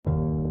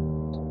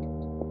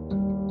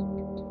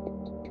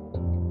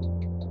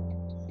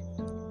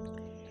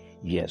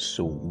Yes,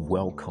 so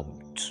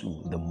welcome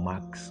to the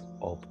Max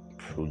Up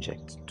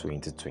Project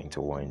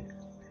 2021.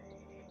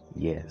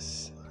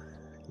 Yes,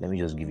 let me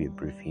just give you a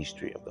brief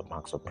history of the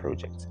Max Up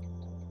Project.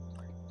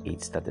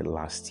 It started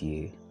last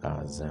year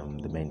as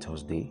the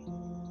Mentors Day.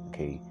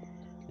 Okay,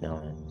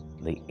 now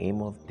the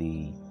aim of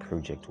the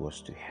project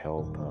was to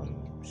help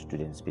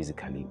students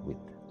basically with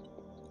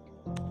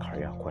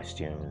career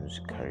questions,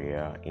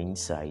 career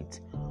insight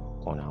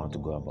on how to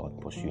go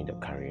about pursuing the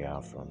career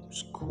from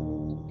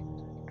school,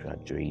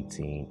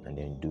 graduating, and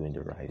then doing the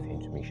right thing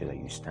to make sure that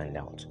you stand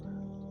out.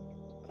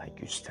 Like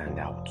you stand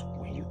out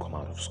when you come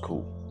out of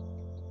school.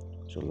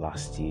 So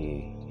last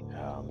year,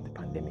 the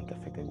pandemic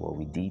affected what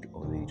we did,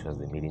 although it was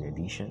the maiden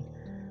edition.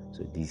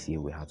 So this year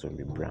we had to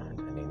rebrand,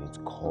 and then it's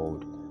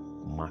called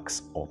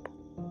Max Up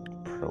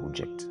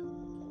Project.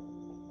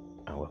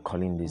 And we're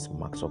calling this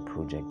Max Up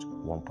Project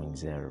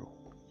 1.0.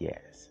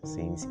 Yes,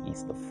 since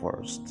it's the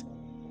first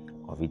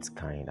of its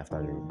kind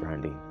after the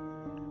rebranding.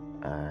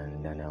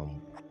 And then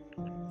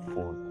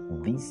for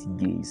this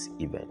year's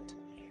event,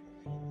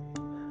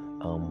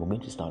 we're going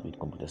to start with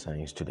computer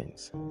science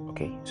students.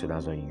 Okay, so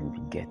that's why you'll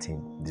be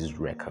getting this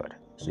record.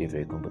 So if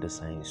you're a computer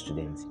science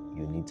student,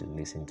 you need to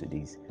listen to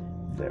this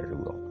very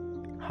well.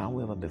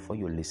 However, before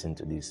you listen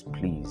to this,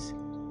 please,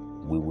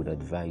 we would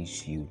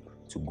advise you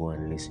to go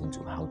and listen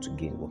to how to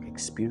gain work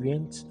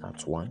experience.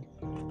 That's one.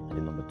 And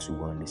then number two,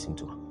 go and listen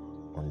to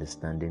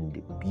understanding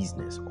the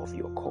business of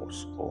your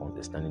course or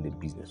understanding the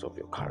business of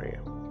your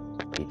career.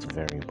 It's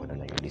very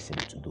important that you listen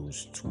to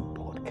those two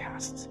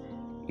podcasts.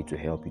 It will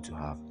help you to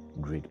have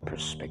great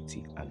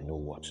perspective and know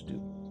what to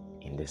do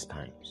in these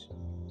times.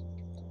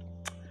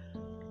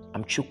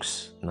 I'm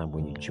Chuks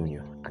Nabonyi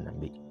Jr. and I'm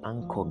the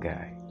anchor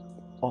guy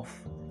of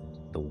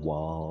the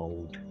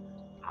World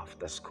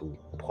After School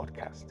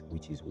podcast,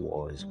 which is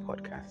WAS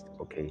podcast.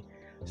 Okay,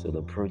 so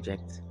the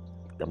project,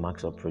 the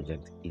Max Up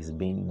project, is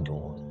being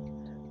done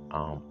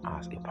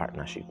as a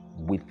partnership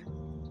with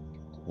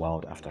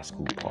World After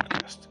School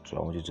podcast. So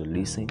I want you to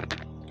listen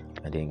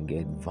and then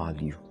get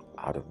value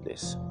out of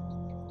this.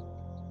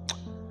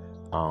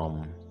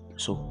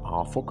 So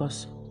our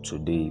focus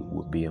today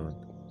will be on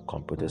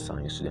computer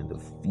science student, the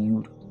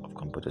field of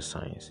computer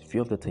science. A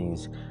few of the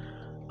things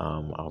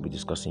I'll be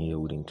discussing here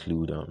would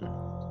include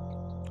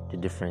the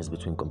difference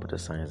between computer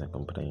science and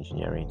computer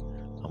engineering.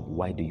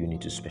 Why do you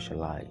need to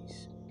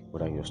specialize,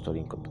 whether you're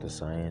studying computer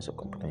science or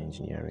computer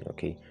engineering?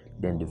 Okay,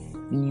 then the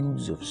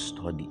fields of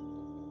study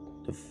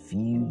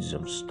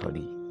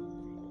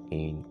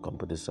in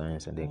computer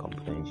science and then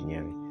computer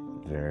engineering,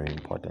 very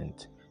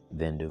important.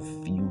 Then the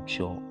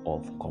future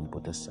of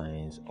computer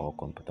science or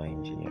computer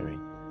engineering,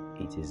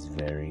 it is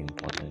very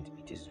important.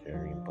 I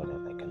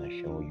can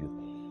assure you.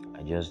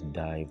 I just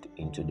dived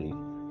into the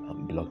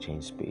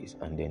blockchain space,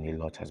 and then a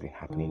lot has been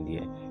happening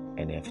there.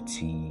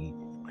 NFT,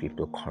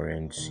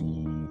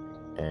 cryptocurrency,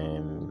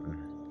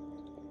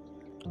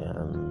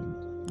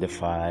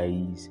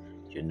 DeFi's,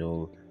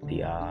 the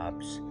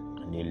apps,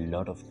 and a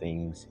lot of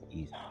things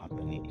is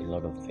happening. A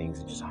lot of things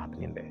are just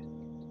happening there.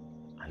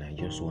 And I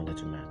just wanted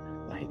to,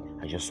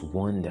 I just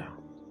wonder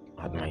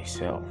at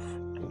myself.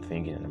 I'm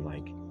thinking, and I'm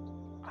like,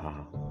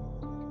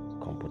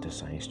 computer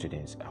science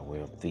students are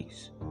aware of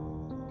this.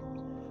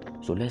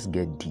 So let's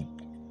get deep.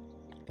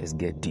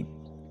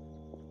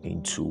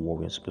 Into what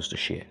we're supposed to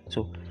share.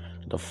 So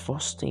the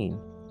first thing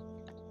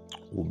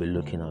we'll be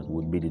looking at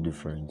would be the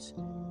difference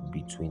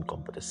between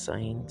computer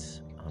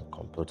science and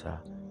computer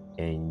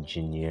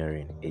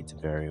engineering. It's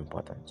very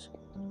important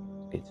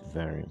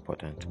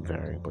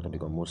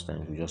because most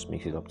times we just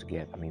mix it up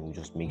together. We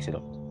just mix it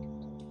up.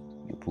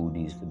 You pull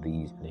this for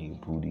this, and then you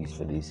pull this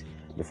for this.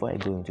 Before I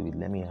go into it,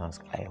 let me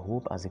ask, I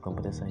hope as a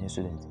computer science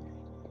student,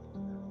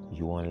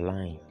 you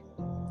online.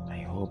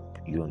 I hope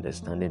you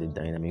understand the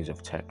dynamics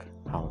of tech,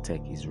 how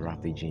tech is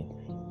ravaging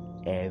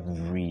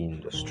every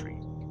industry.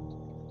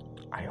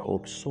 I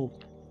hope so.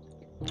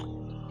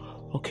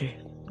 Okay.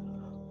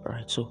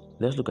 Alright, so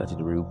let's look at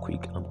it real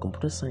quick.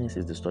 Computer science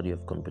is the study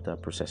of computer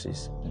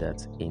processes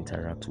that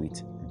interact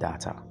with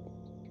data.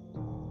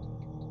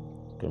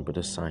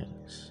 Computer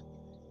science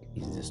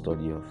is the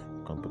study of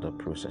computer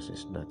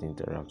processes that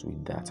interact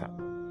with data,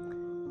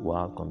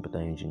 while computer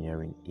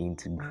engineering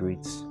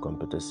integrates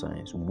computer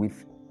science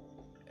with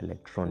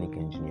electronic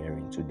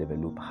engineering to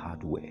develop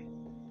hardware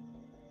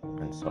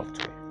and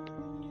software.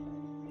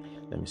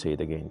 Let me say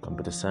it again.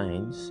 Computer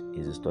science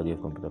is the study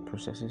of computer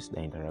processes that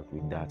interact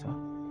with data.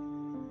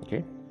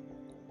 Okay?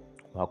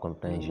 While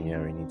computer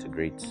engineering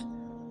integrates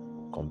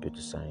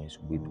computer science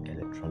with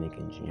electronic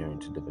engineering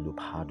to develop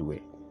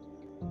hardware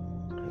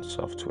and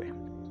software.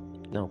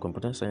 Now,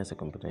 computer science and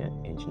computer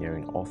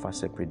engineering offer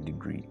separate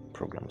degree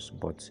programs,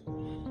 but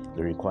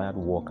the required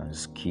work and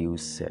skill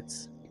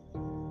sets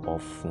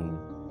often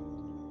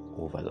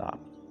overlap.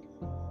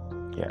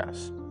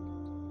 Yes,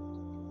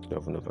 they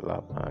often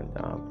overlap, and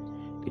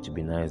it would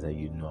be nice that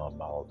you know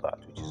about that,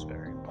 which is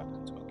very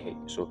important. Okay,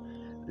 so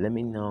let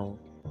me now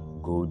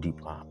go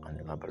deeper and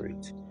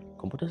elaborate.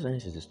 Computer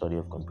science is the study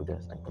of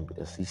computers and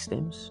computer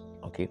systems.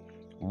 Okay,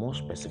 more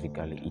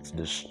specifically, it's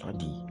the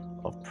study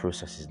of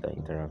processes that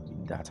interact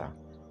with data,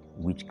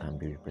 which can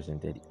be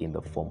represented in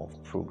the form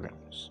of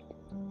programs.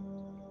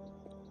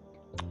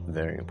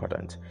 Very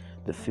important.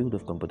 The field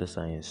of computer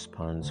science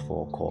spans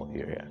 4 core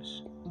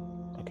areas.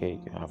 Okay,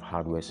 you have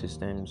hardware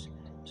systems,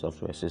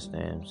 software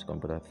systems,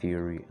 computer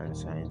theory, and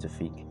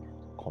scientific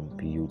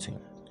computing.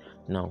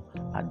 Now,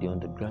 at the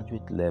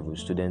undergraduate level,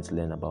 students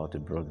learn about a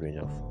broad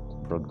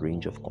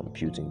range of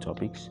computing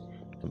topics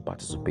and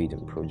participate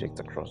in projects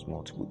across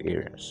multiple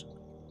areas.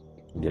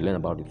 They learn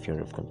about the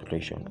theory of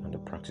computation and the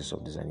practice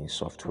of designing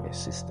software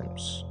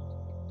systems.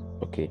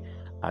 Okay,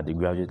 at the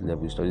graduate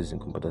level, studies in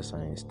computer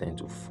science tend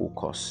to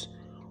focus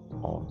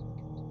on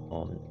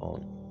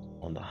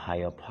the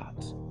higher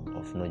parts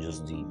of not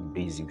just the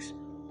basics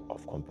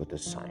of computer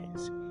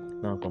science.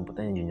 Now,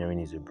 computer engineering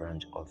is a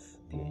branch of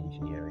the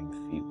engineering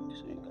field,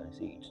 so you can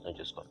see it's not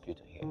just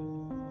computer here.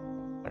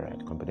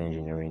 Alright, computer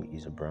engineering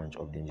is a branch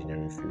of the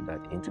engineering field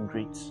that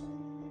integrates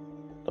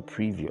the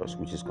previous,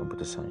 which is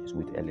computer science,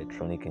 with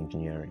electronic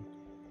engineering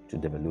to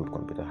develop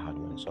computer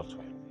hardware and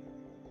software.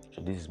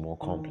 So this is more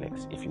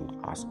complex if you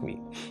ask me.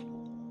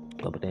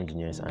 Computer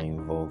engineers are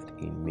involved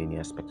in many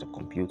aspects of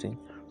computing,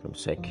 from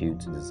circuit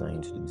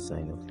design to the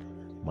design of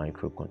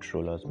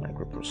microcontrollers,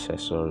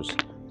 microprocessors,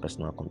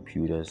 personal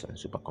computers, and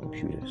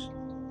supercomputers.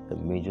 The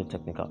major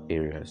technical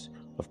areas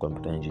of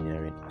computer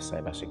engineering are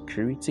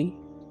cybersecurity,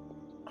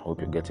 I hope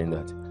you're getting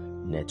that,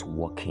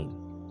 networking,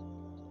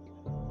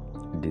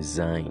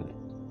 design,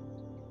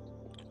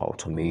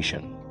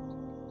 automation,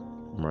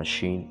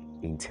 machine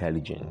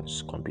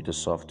intelligence, computer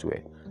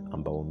software,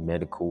 and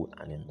biomedical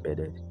and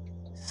embedded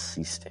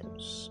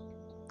systems.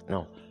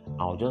 Now,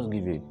 I'll just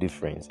give you a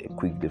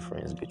quick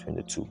difference between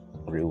the two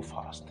real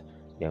fast.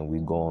 Then we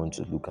go on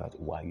to look at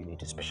why you need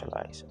to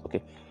specialize.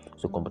 Okay,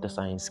 so computer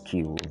science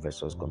skill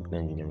versus computer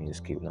engineering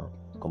skill. Now,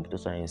 computer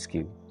science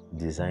skill,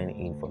 designs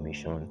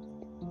information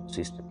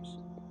systems.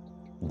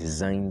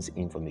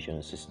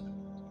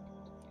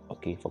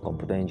 Okay, for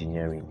computer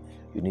engineering,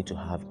 you need to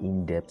have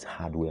in-depth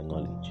hardware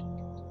knowledge.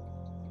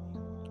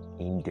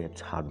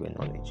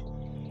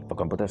 For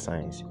computer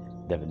science,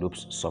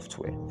 develops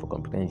software. For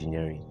computer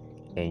engineering,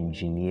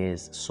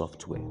 engineers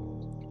software,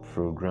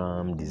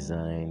 program,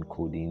 design,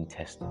 coding,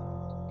 testing.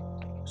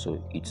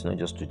 So it's not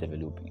just to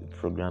develop, you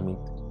program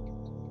it,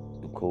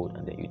 you code,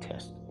 and then you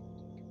test.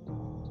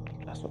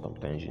 That's for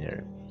computer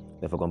engineering.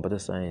 Then for computer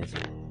science,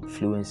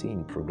 fluency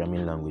in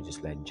programming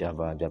languages like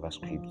Java,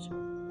 JavaScript,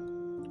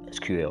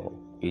 SQL,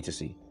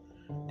 etc.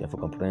 Then for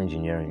computer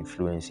engineering,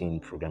 fluency in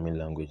programming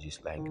languages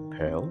like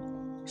Perl,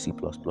 C++,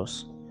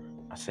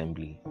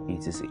 assembly,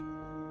 etc.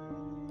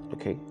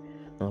 Okay,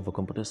 now for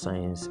computer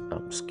science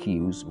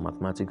skills,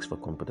 mathematics for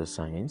computer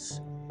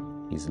science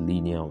is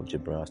linear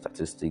algebra,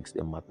 statistics.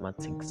 The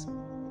mathematics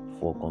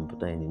for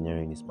computer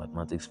engineering is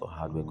mathematics for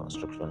hardware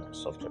construction and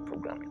software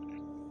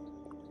programming.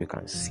 You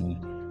can see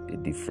the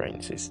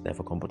differences. Then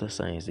for computer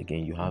science,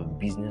 again, you have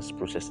business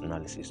process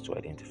analysis to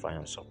identify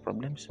and solve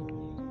problems.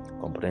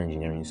 Computer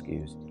engineering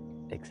skills,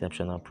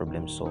 exceptional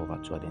problem solver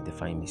to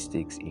identify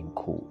mistakes in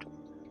code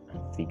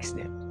and fix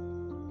them.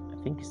 I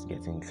think it's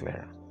getting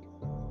clearer.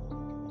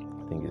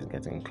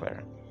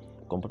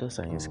 Computer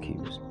science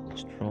skills,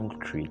 strong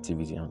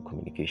creativity and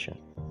communication.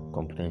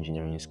 Computer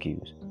engineering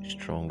skills,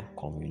 strong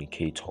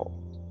communicator.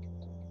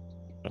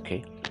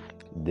 Okay,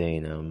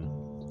 then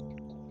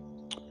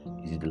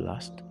is it the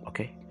last?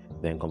 Okay,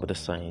 then computer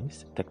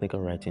science, technical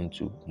writing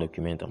to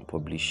document and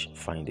publish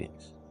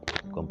findings.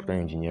 Computer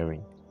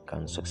engineering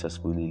can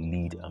successfully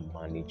lead and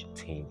manage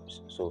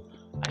teams. So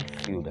I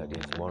feel that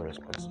there's more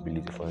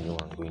responsibility for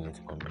anyone going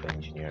into computer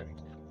engineering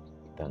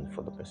than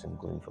for the person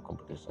going for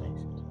computer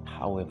science.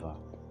 However,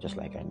 just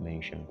like I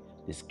mentioned,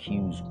 the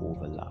skills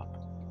overlap.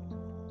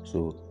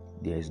 So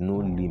there is no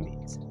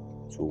limit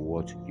to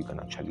what you can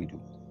actually do,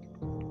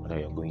 whether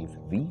you're going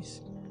for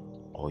this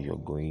or you're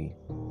going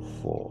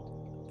for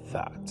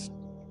that.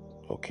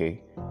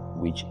 Okay,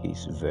 which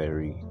is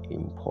very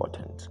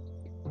important.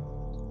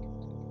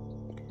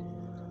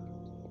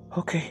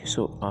 Okay,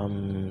 so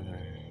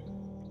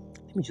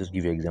let me just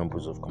give you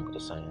examples of computer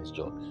science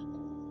jobs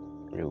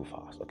real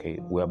fast. Okay,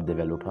 web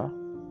developer.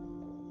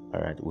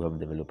 All right, web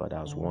developer,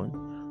 that's one.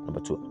 Number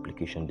 2,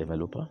 application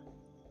developer.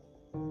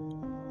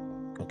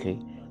 Okay,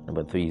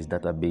 number 3 is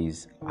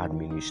database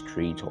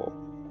administrator.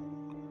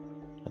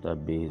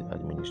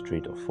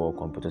 For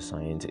computer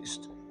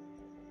scientists.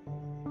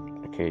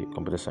 Okay,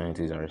 computer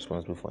scientists are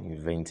responsible for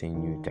inventing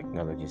new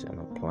technologies and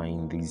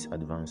applying these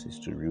advances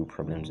to real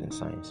problems in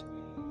science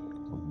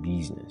or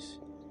business.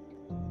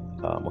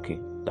 Okay,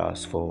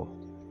 that's for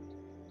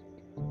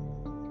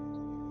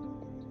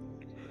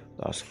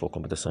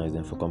computer science.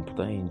 Then for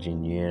computer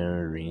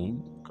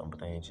engineering,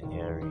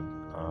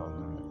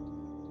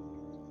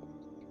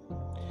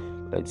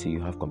 let's say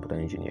you have computer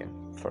engineer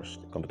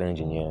first. Computer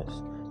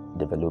engineers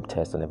develop,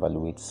 test, and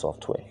evaluate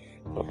software.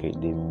 Okay,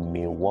 they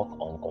may work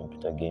on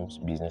computer games,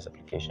 business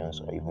applications,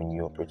 or even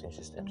new operating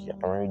systems. Their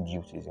primary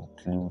duties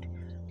include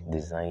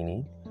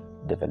designing,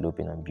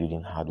 developing, and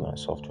building hardware and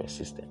software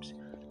systems,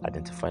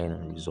 identifying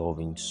and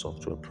resolving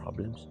software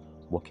problems,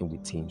 working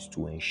with teams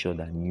to ensure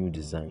that new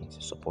designs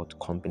support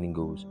company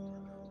goals,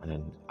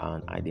 and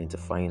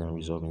identifying and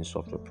resolving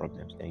software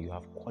problems. Then you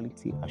have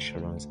quality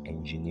assurance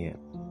engineer.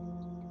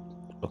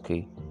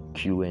 Okay,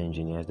 QA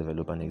engineers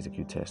develop and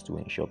execute tests to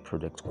ensure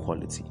product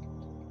quality,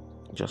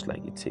 just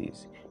like it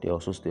says. They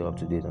also stay up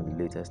to date on the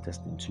latest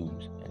testing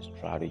tools and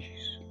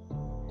strategies.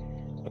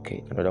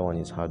 Okay, another one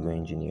is hardware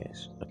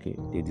engineers. Okay,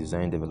 they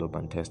design, develop,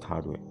 and test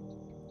hardware.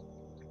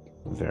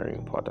 Very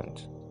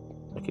important.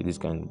 Okay, this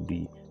can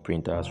be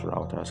printers,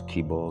 routers,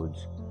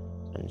 keyboards,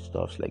 and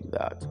stuff like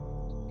that.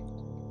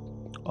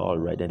 All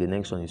right, and the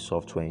next one is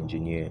software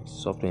engineers.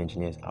 Software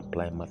engineers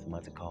apply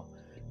mathematical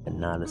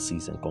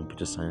analysis and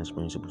computer science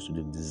principles to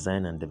the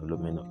design and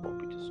development of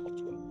computer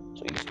software.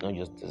 So it's not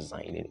just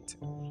designing it,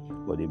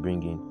 but they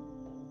bring in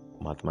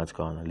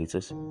mathematical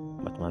analysis,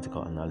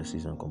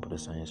 and computer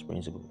science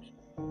principles.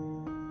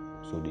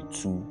 So the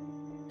two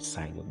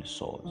sides of the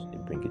swords, they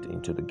bring it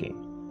into the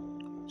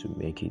game to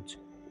make it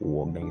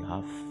work. Then you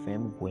have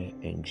firmware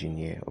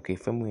engineer. Okay,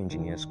 firmware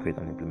engineers create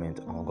and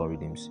implement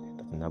algorithms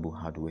that enable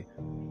hardware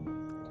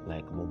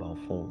like mobile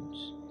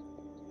phones,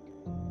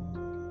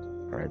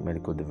 right,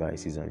 medical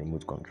devices, and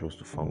remote controls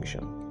to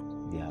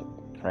function. Their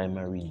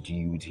primary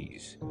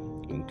duties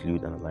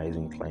include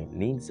analyzing client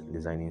needs and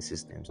designing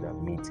systems that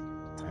meet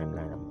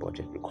timeline and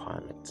budget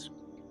requirements.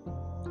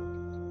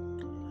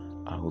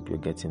 I hope you're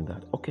getting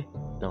that. Okay,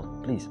 now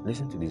please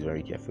listen to this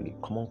very carefully.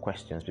 Common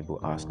questions people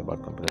ask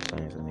about computer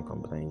science and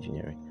computer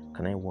engineering.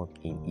 Can I work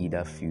in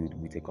either field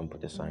with a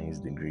computer science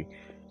degree?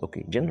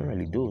 Okay,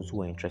 generally those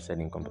who are interested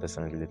in computer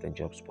science related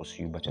jobs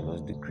pursue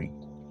bachelor's degree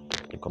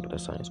in computer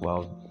science,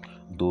 while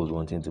those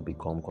wanting to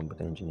become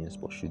computer engineers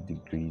pursue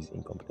degrees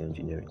in computer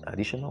engineering.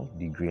 Additional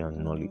degree and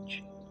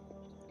knowledge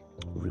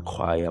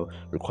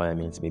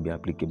requirements may be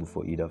applicable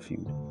for either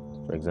field.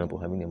 For example,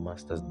 having a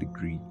master's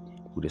degree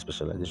with a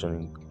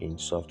specialization in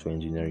software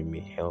engineering may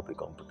help a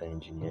computer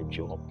engineer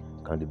job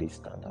candidate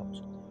stand out,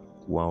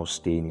 while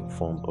staying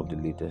informed of the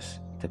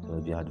latest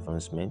technology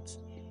advancements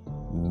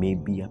may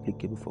be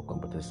applicable for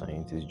computer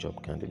scientist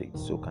job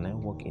candidates. So can I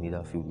work in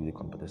either field with a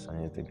computer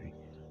science degree?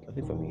 I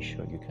think for me,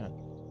 sure, you can.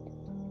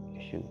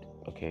 You should.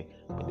 Okay.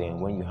 But then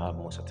when you have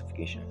more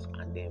certifications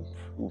and then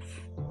proof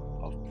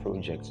of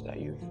projects that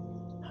you've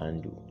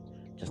handled,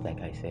 just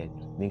like I said,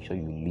 make sure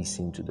you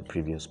listen to the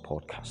previous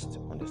podcast,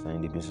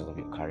 understanding the business of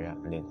your career,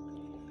 and then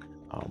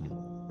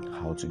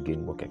how to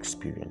gain work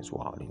experience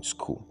while in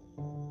school.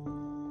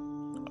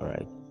 All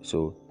right.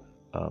 So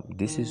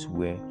this is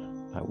where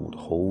I would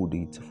hold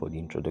it for the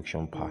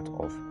introduction part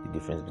of the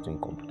difference between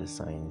computer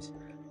science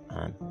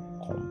and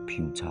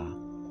computer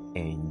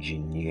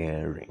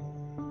engineering.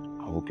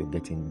 I hope you're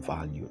getting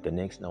value. The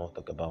next now I'll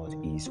talk about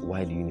is,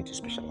 why do you need to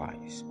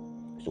specialize?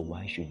 So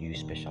why should you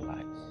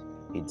specialize?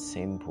 It's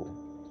simple.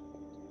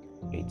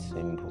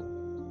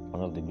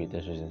 One of the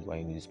greatest reasons why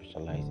you need to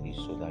specialize is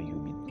so that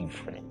you'll be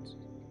different,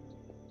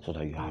 so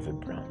that you have a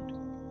brand.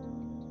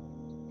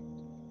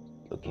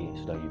 Okay,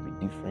 so that you'll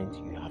be different,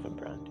 you have a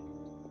brand.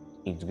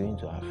 It's going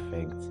to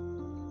affect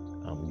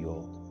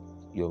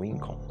your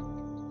income.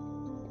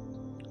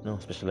 Now,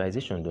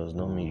 specialization does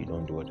not mean you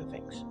don't do other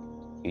things.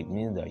 It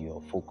means that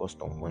you're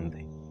focused on one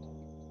thing.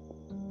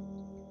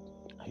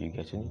 Are you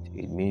getting it?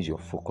 It means you're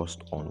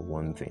focused on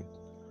one thing,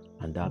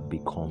 and that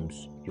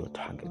becomes your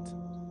target.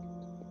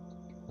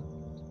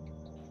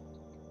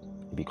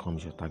 It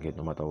becomes your target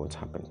no matter what's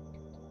happening.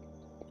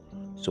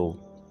 So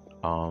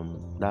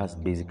that's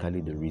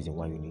basically the reason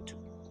why you need to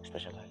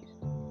specialize.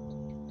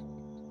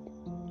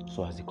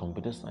 So as a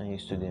computer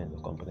science student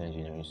or computer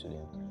engineering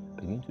student,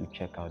 begin to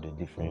check out the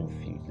different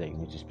fields that you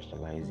need to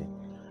specialize in.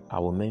 I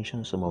will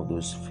mention some of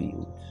those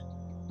fields,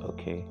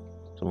 okay?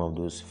 Some of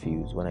those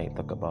fields when I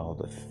talk about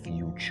the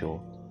future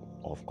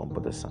of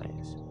computer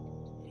science.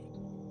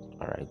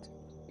 All right,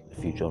 the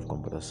future of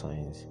computer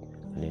science,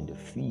 and then the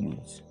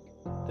fields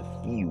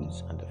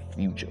and the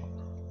future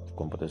of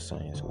computer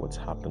science, what's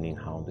happening,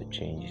 how the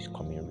change is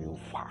coming real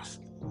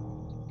fast,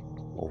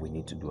 what we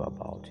need to do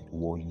about it,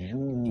 what you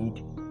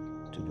need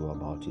to do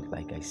about it.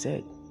 Like I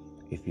said,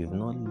 if you've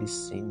not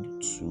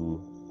listened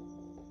to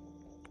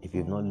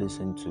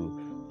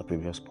the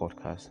previous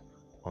podcast,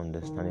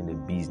 understanding the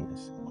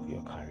business of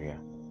your career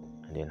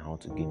and then how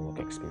to gain work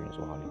experience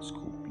while in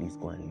school, please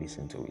go and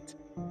listen to it.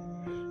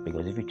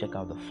 Because if you check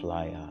out the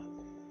flyer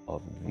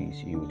of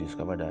this, you will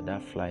discover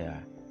that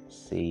flyer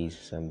says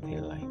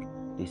something like,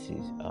 this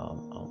is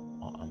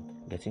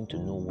getting to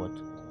know what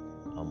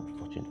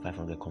Fortune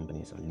 500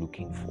 companies are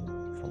looking for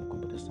from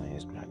computer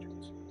science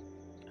graduates.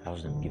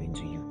 How's them given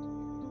to you?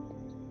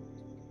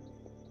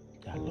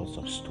 There are lots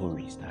of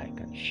stories that I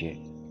can share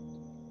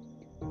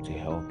to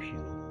help you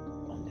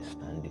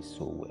understand this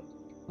so well,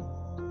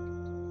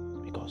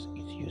 because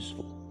it's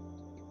useful.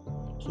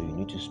 So you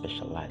need to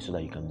specialize so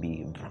that you can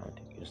be a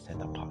brand, you're set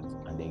apart,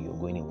 and then you're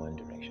going in one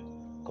direction.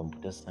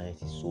 Computer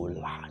science is so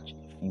large,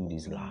 the field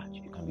is large,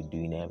 you can be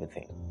doing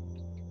everything.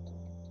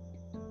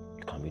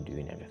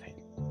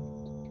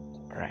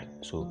 Alright,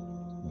 so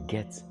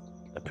get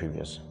the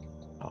previous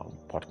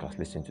podcast,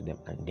 listen to them,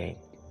 and then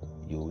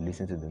you'll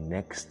listen to the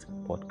next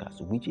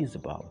podcast, which is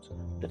about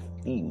the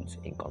fields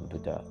in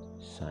computer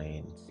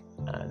science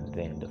and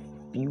then the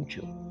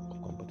future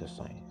of computer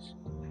science.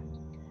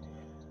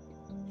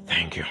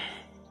 Thank you.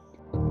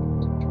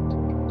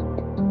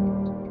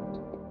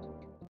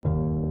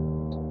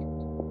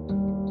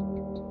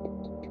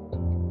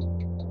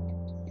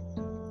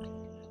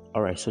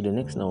 Alright, so the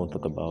next thing I will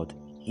talk about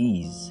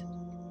is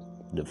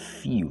the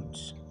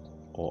fields,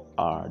 or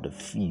are the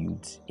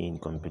fields in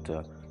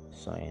computer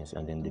science,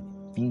 and then the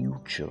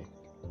future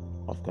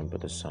of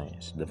computer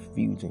science. The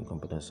fields in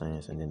computer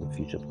science and then the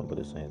future of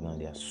computer science. Now,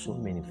 there are so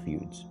many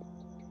fields.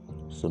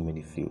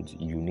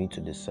 You need to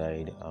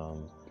decide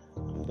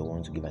the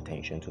one to give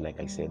attention to. Like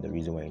I said, the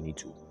reason why you need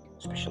to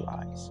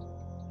specialize.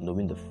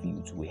 Knowing the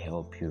fields will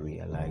help you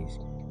realize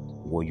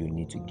what you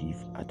need to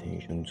give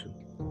attention to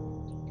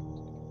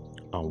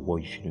and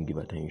what you shouldn't give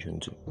attention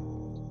to,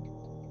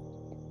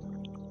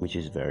 which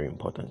is very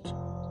important.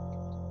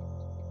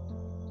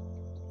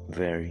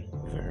 Very,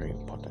 very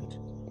important.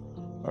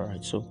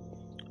 Alright, so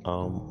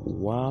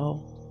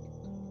while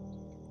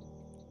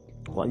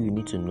you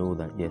need to know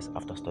that, yes,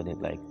 after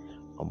studying, like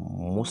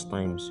most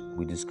times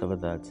we discover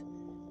that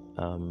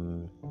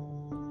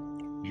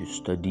you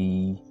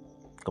study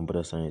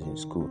computer science in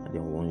school, and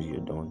then once you're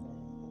done,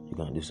 you're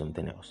gonna do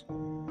something else.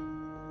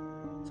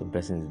 Some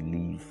persons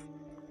leave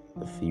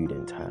the field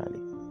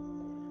entirely.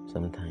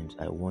 Sometimes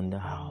I wonder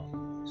how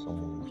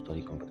someone will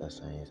study computer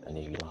science and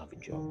then you don't have a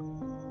job.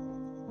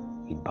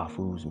 It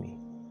baffles me.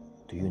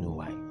 Do you know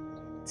why?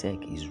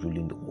 Tech is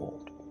ruling the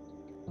world.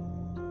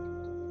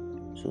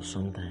 So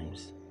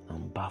sometimes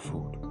I'm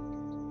baffled.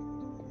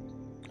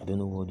 I don't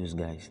know what those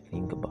guys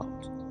think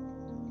about.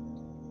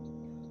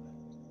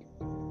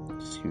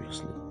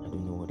 Seriously, I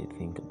don't know what they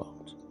think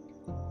about.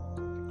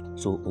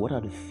 So what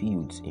are the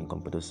fields in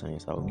computer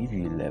science? I'll give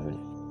you 11.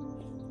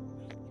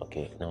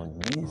 Okay, now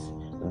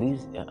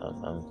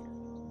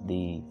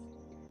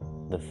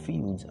the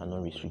fields are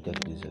not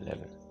restricted to these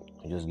 11.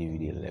 I'll just give you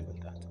the 11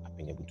 that I've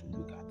been able to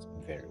look at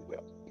very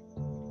well.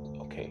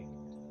 Okay,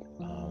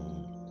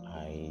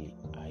 I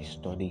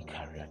study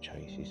career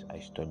choices. I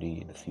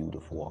study the field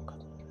of work.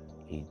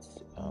 It's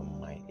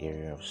my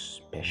area of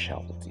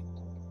specialty.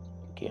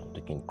 Okay, I'm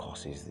taking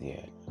courses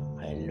there.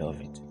 I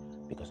love it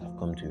because I've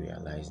come to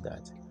realize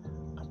that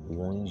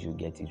once you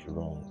get it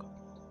wrong,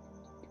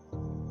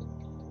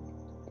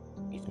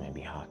 it might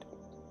be hard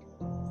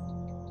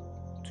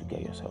to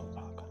get yourself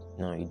back.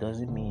 Now, it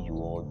doesn't mean you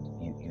will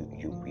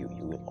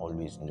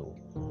always know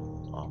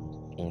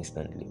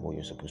instantly what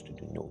you're supposed to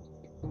do. No.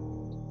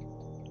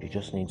 You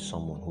just need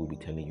someone who will be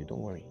telling you, don't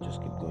worry,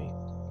 just keep going,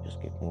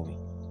 just keep moving.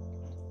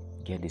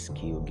 Get this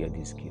skill, get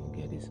this skill,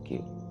 get this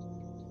skill.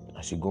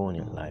 As you go on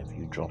in life,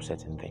 you drop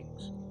certain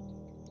things.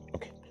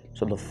 Okay,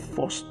 so the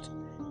first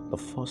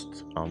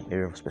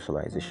area of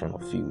specialization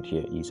of field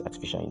here is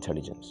artificial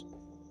intelligence.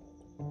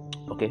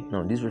 Okay,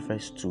 now this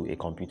refers to a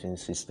computing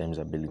system's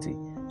ability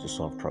to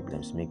solve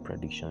problems, make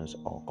predictions,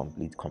 or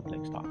complete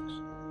complex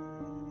tasks.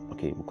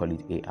 Okay, we call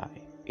it AI.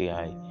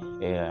 AI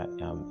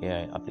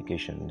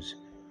applications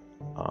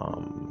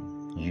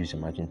use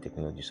emerging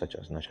technologies such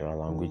as natural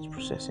language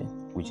processing,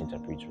 which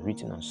interprets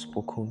written and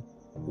spoken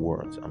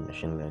words, and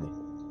machine learning.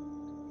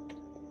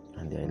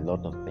 And there are a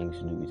lot of things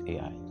to do with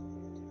AI.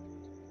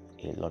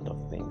 A lot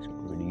of things.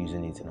 We're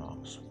using it in our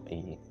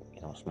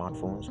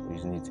smartphones, we're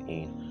using it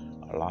in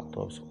our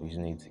laptops, we're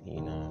using it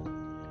in a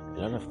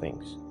lot of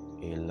things.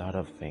 The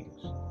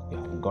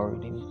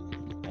algorithm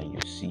that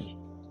you see,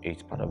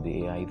 it's part of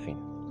the AI thing.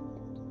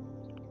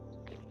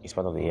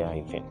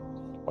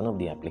 One of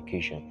the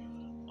applications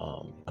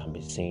can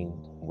be seen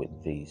with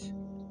this.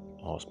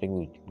 I was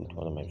speaking with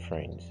one of my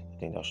friends, I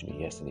think that should be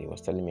yesterday. He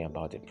was telling me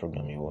about a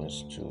program he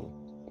wants to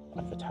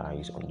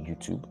advertise on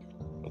YouTube.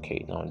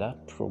 Okay, now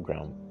that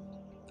program,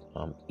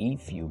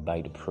 if you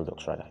buy the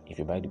product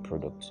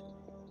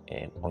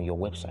on your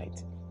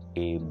website,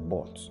 a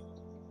bot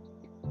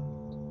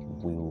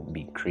will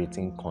be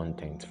creating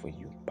content for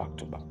you back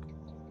to back.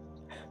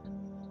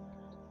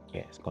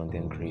 Yes,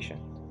 content creation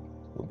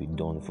will be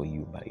done for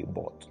you by a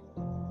bot.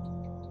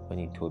 When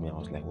he told me, I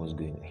was like, what's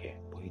going on here?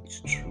 But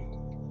it's true.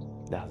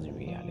 That's the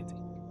reality.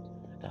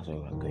 That's where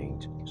we're going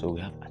to. So we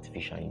have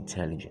artificial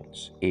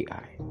intelligence,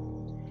 AI.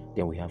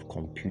 Then we have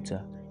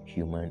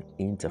computer-human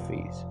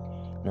interface.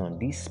 Now,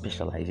 this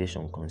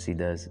specialization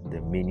considers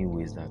the many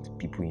ways that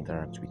people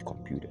interact with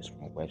computers,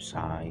 from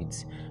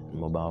websites,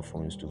 mobile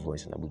phones to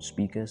voice-enabled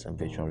speakers and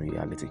virtual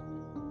reality.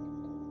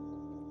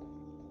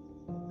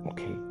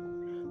 Okay.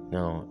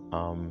 Now,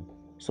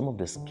 some of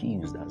the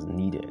skills that's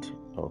needed.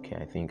 Okay,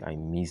 I think I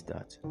missed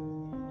that.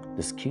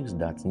 The skills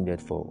that's needed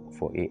for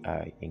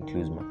AI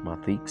includes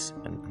mathematics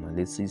and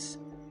analysis,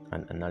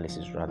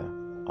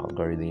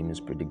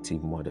 algorithms,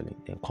 predictive modeling,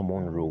 and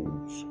common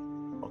roles.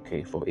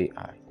 Okay, for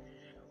AI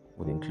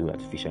would include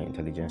artificial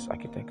intelligence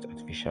architect,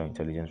 artificial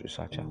intelligence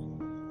researcher,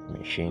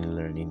 machine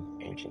learning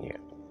engineer.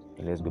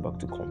 And let's go back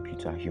to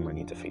computer-human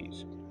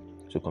interface.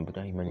 So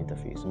computer-human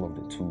interface, some of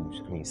the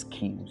tools,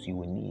 skills you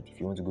will need if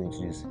you want to go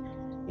into this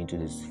into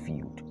this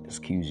field, the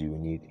skills you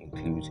need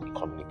includes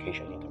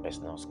communication,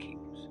 interpersonal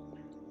skills.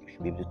 You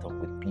should be able to talk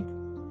with people.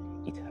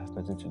 It has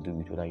nothing to do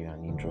with whether you're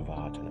an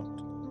introvert or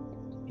not.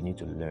 You need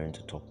to learn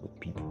to talk with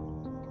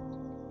people.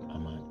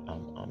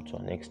 I'm to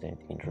an extent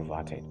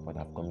introverted, but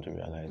I've come to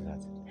realize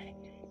that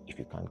if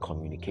you can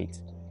communicate,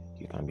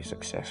 you can be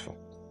successful.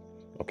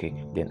 Okay,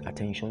 then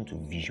attention to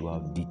visual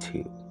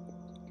detail,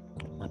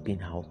 mapping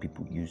how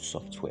people use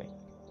software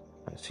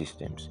and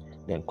systems.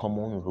 Then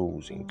common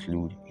roles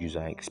include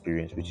user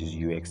experience, which is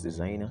UX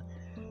designer,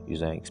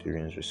 user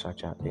experience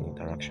researcher, then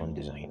interaction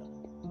designer.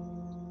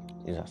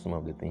 These are some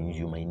of the things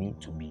you might need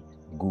to be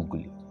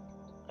Googling.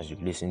 As you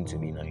listen to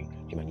me now,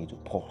 you might need to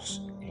pause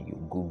and you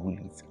Google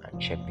it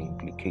and check the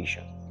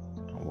implication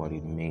and what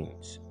it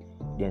means.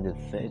 Then the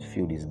third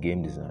field is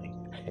game design.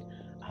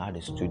 I had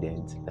a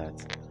student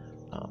that,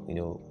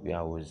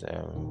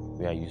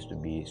 where I used to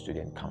be a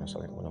student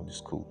counselor in one of the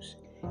schools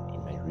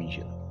in my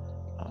region.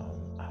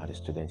 I had a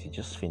student, he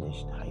just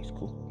finished high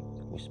school.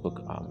 We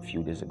spoke a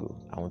few days ago.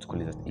 I want to call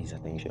his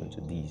attention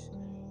to these.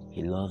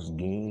 He loves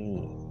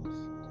games.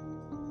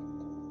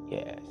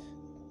 Yes.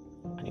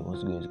 And he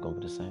wants to go into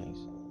computer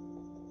science.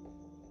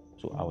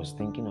 So I was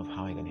thinking of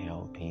how I can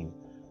help him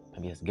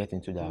and just get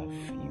into that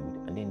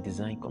field and then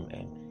design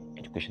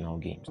educational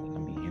games that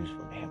can be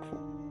useful and helpful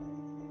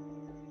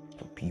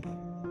for people.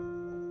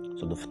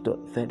 So the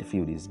third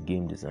field is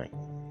game design.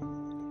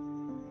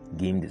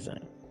 Game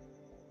design.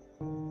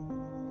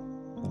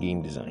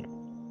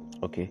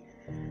 Okay.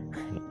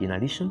 In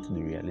addition to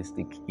the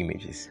realistic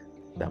images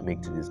that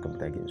make today's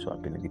computer games so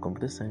appealing, the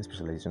computer science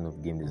specialization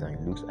of game design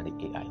looks at the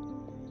AI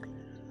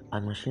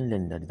and machine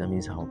learning that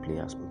determines how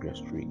players progress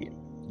through a game.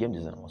 Game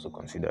design also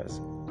considers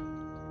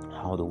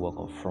how the work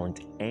of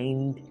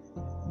front-end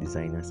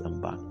designers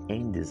and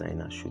back-end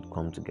designers should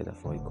come together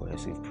for a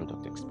cohesive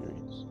product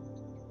experience.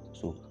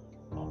 So,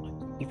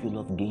 if you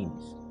love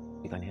games,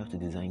 you can help to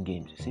design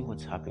games. See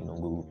what's happening on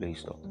Google Play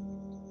Store.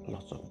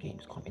 Lots of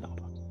games coming up.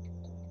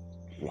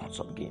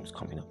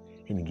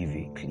 Let me give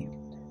you a clue.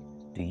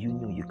 Do you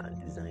know you can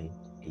design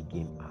a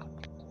game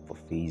app for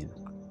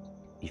Facebook?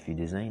 If you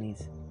design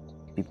it,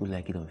 people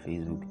like it on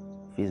Facebook.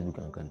 Facebook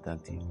can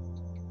contact you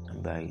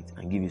and buy it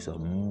and give you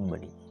some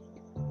money.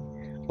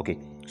 Okay,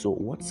 so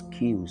what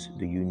skills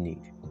do you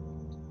need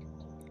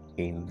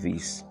in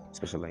this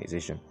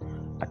specialization?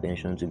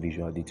 Attention to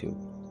visual detail,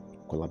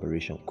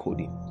 collaboration,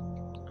 coding,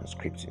 and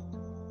scripting.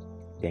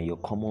 Then your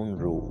common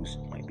roles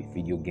might be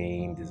video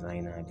game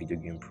designer, video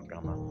game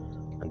programmer,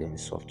 and then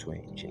software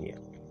engineer.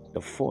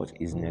 The fourth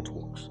is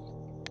networks,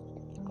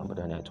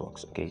 computer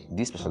networks. Okay,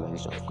 this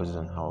specialization focuses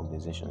on how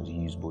organizations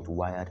use both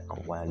wired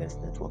and wireless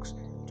networks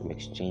to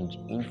exchange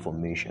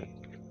information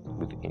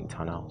with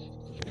internal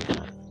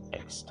and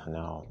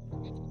external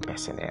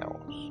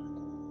personnel.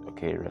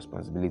 Okay,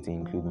 responsibility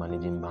include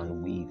managing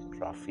bandwidth,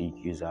 traffic,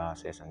 user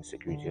access, and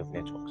security of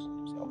networks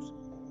themselves,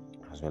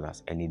 as well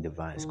as any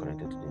device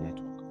connected to the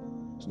network.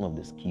 Some of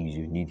the skills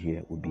you need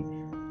here would be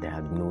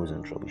diagnose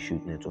and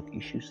troubleshoot network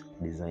issues,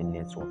 design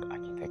network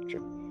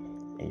architecture.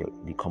 And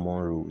the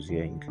common roles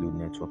here include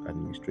network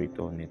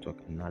administrator, network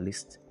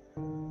analyst,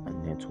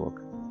 and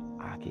network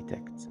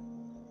architect.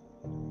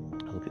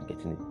 I hope you're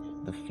getting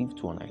it. The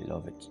fifth one, I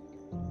love it.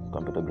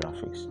 Computer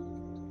graphics.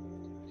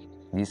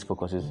 This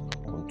focuses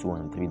on 2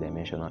 and 3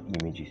 dimensional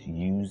images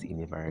used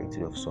in a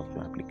variety of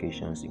software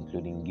applications,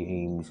 including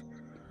games,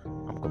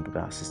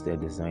 computer-assisted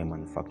design,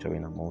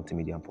 manufacturing, and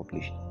multimedia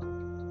publishing.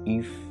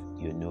 If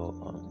you know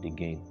the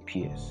game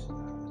PS,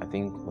 I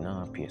think we now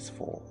have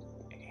PS4.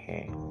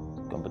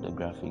 Computer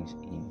graphics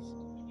is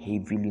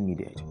heavily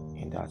needed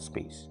in that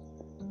space.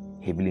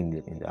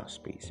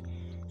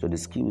 So the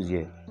skills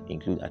here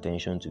include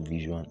attention to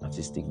visual and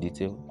artistic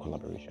detail,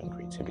 collaboration,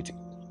 creativity.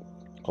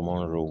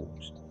 Common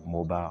roles: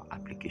 mobile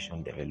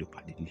application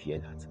developer. Did you hear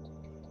that?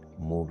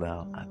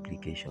 Mobile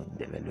application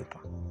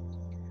developer,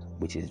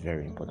 which is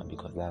very important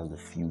because that's the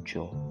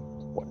future.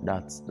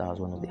 That's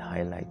one of the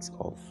highlights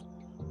of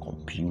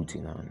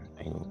computing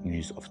and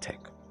use of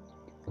tech.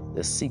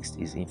 The sixth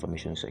is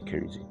information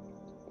security.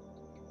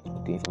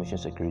 Okay, information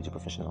security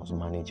professionals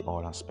manage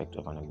all aspects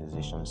of an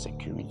organization's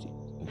security,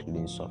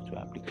 including software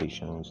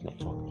applications,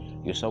 network.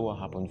 You saw what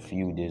happened a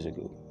few days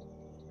ago.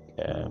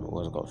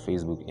 What's it called?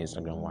 Facebook,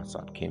 Instagram,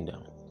 WhatsApp came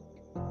down.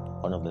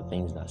 One of the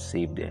things that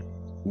saved them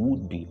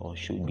would be or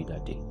should be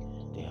that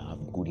they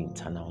have good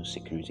internal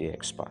security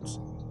experts.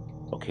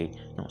 Okay,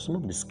 now some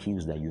of the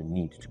skills that you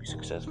need to be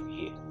successful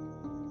here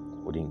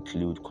would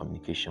include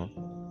communication,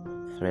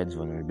 threats,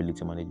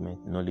 vulnerability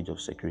management, knowledge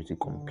of security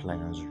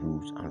compliance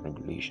rules and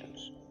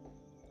regulations,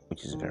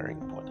 which is very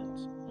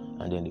important.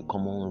 And then the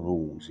common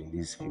roles in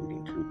this field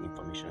include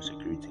information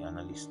security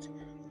analyst,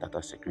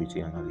 data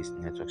security analyst,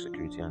 network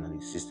security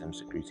analyst, system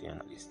security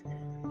analyst.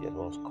 There's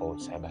what's called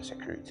cyber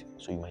security.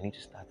 So you might need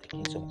to start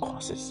taking some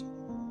courses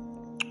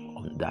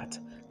on that.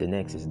 The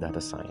next is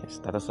data science.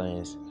 Data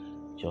science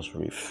just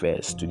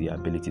refers to the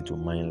ability to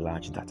mine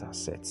large data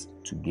sets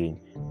to gain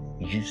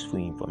useful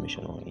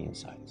information or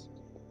insights.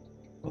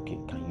 Okay,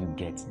 can you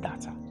get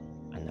data,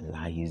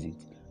 analyze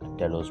it, and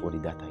tell us what the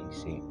data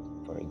is saying?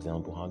 For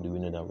example, how do we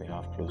know that we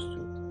have close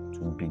to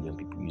 2 billion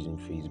people using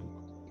Facebook?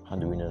 How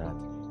do we know that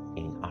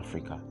in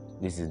Africa,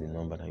 this is the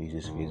number that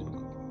uses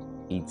Facebook?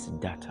 It's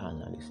data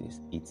analysis.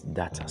 It's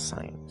data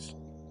science.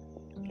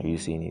 Are you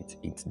seeing it?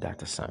 It's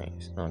data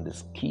science. Now, the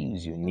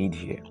skills you need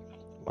here: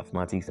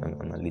 mathematics and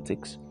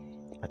analytics,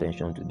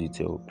 attention to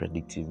detail,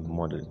 predictive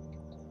modeling.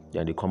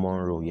 Yeah, the common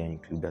role here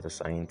include data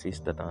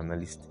scientist, data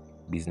analyst,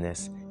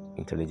 business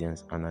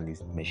intelligence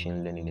analyst,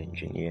 machine learning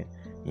engineer,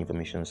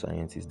 information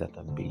scientist,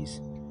 database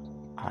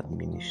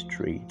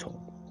administrator.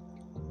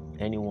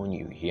 Anyone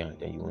you hear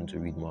that you want to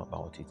read more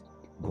about it,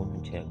 go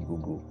and check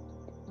Google.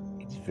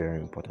 It's very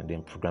important.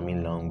 Then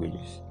programming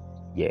languages.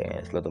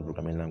 Yes, a lot of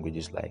programming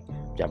languages like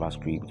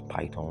JavaScript,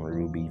 Python,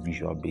 Ruby,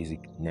 Visual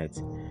Basic, Net,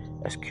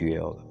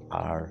 SQL,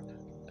 R,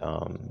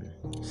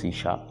 C#,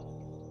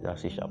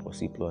 that's C# or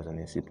C++, and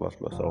then C++,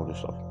 all the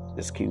stuff.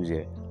 The skills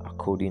here are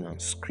coding and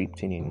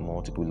scripting in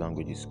multiple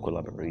languages,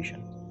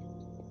 collaboration.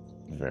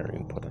 Very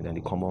important. And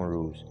the common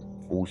roles: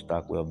 full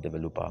stack web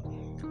developer,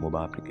 mobile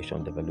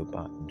application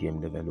developer,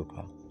 game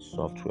developer,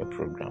 software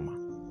programmer.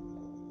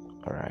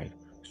 All right.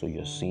 So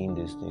you're seeing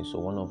these things. So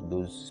one of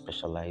those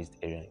specialized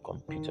areas in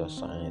computer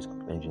science,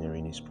 computer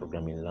engineering is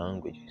programming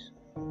languages.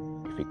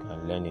 If you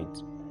can learn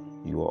it,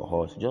 you are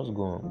hot. Just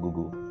go on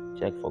Google,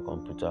 check for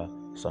computer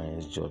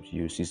science jobs.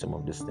 You'll see some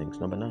of these things.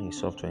 Number 9 is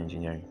software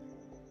engineering.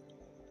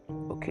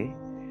 Okay.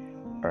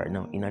 All right.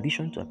 Now, in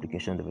addition to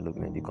application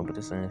development, the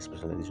computer science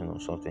specialization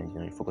of software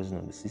engineering focuses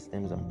on the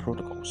systems and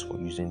protocols for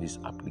using these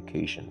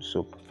applications.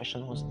 So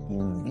professionals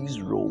in these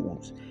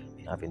roles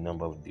have a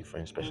number of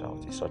different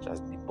specialties, such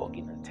as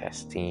debugging and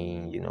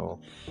testing,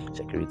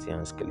 security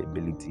and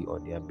scalability, or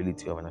the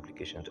ability of an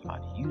application to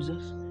add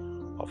users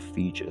or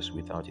features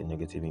without a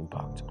negative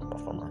impact on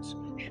performance.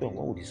 Sure,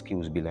 what would the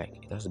skills be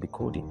like? It has to be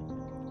coding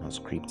and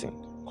scripting,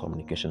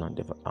 communication and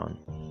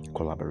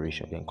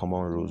collaboration. Then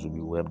common roles will be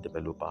web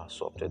developer,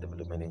 software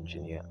development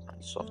engineer,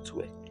 and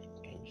software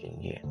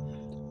engineer.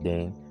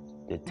 Then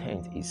the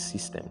 10th is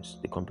systems,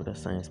 the computer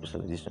science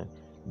specialization.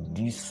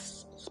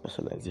 This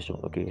specialization,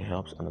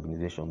 helps an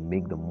organization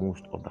make the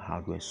most of the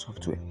hardware,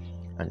 software,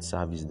 and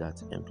service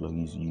that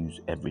employees use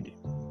every day.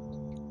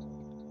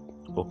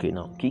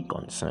 Now key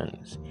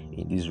concerns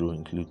in this role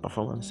include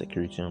performance,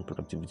 security, and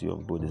productivity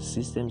of both the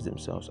systems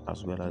themselves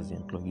as well as the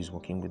employees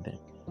working with them.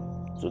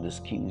 So the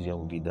skills here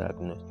will be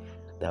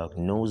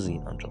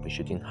diagnosing and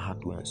troubleshooting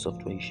hardware and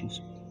software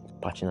issues,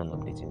 patching and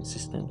updating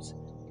systems,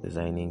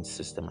 designing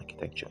system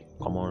architecture.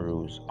 Common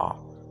roles are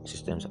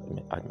systems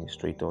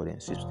administrator, then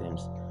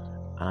systems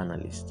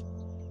analyst.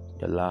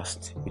 The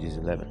last, which is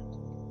 11,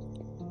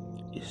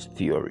 is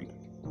theory.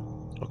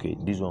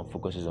 This one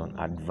focuses on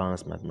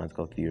advanced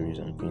mathematical theories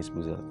and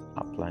principles that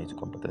apply to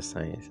computer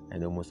science. I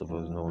know most of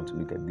us know want to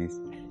look at this.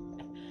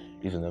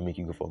 This will not make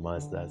you go for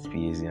masters,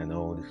 PhD, and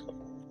all this stuff.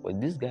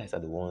 But these guys are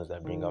the ones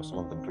that bring out some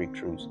of the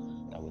breakthroughs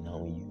that we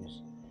now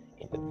use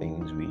in the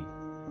things we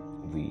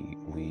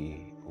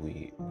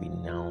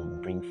now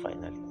bring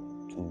finally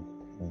to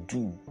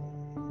do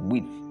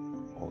with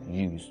or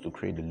use to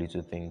create the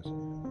little things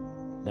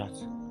that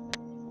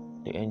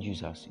the end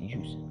users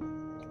use.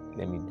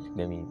 Let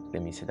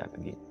me say that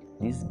again.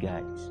 These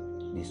guys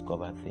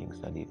discover things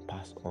that they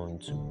pass on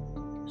to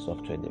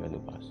software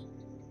developers,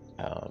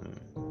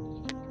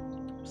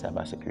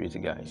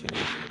 cybersecurity guys,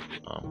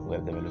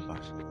 web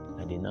developers,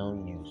 that they now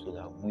use so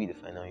that we, the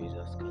final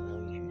users, can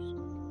now use.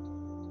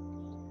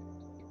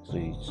 So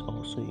it's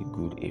also a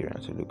good area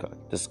to look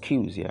at. The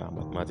skills here are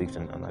mathematics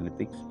and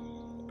analytics,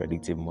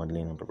 predictive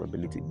modeling and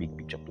probability, big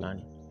picture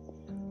planning.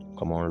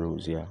 Common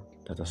roles here: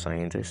 data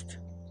scientist,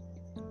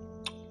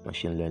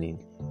 machine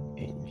learning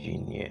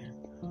engineer.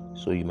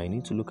 So you might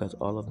need to look at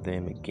all of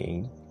them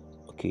again.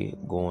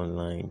 Go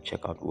online,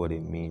 check out what they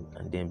mean,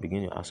 and then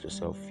begin to ask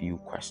yourself a few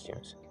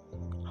questions.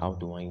 How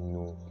do I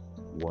know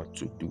what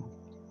to do?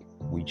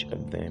 Which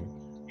of them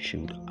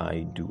should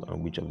I do,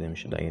 and which of them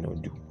should I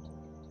not do?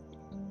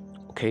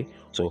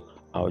 So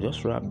I'll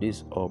just wrap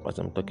this up as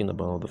I'm talking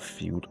about the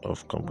field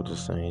of computer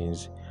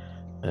science,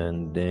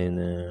 and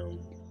then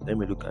let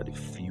me look at the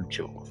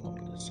future of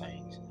computer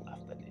science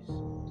after this.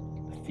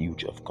 The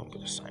future of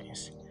computer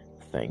science.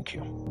 Thank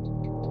you.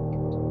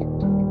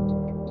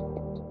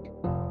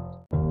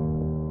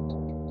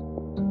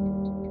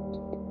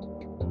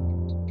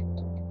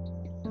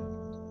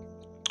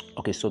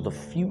 So the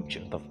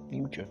future of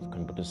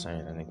computer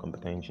science and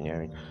computer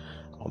engineering,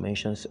 I'll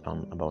mention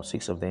about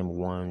 6 of them.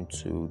 1,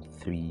 2,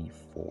 3,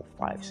 4,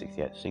 5, 6.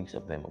 Yeah, 6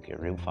 of them.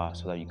 Real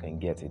fast so that you can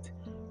get it.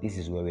 This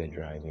is where we're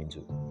driving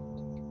to.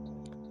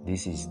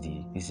 This is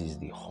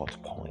the hot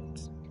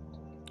point.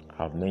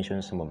 I've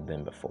mentioned some of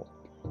them before.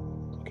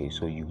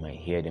 So you might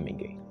hear them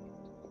again.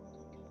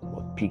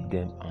 But pick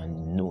them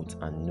and note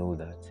and know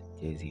that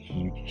there's a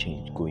huge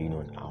change going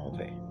on out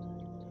there.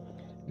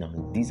 Now,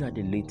 these are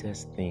the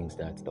latest things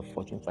that the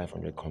Fortune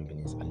 500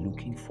 companies are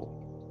looking for.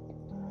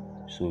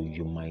 So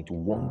you might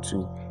want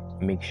to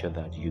make sure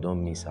that you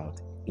don't miss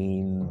out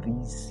in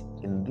this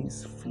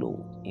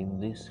flow,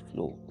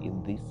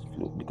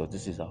 because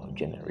this is our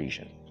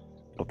generation.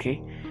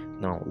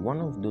 Now, one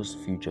of those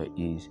future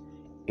is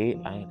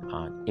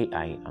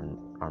AI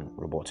and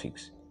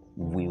robotics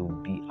will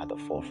be at the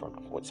forefront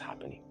of what's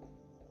happening.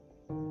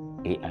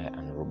 AI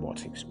and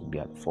robotics will be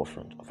at the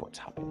forefront of what's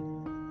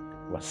happening.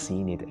 We're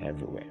seeing it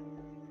everywhere.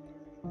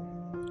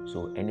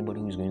 So anybody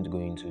who's going to go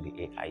into the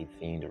AI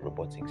thing, the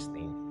robotics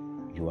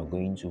thing, you are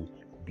going to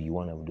be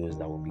one of those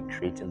that will be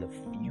creating the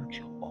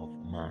future of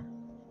man.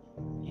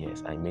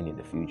 Yes, I mean in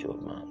the future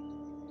of man.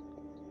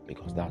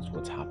 Because that's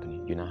what's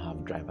happening. You now have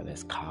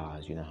driverless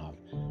cars, you now have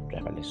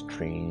driverless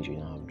trains, you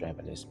now have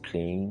driverless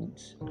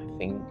planes. I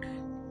think,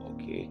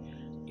 okay,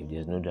 if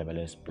there's no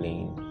driverless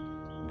plane,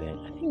 then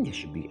I think there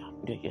should be.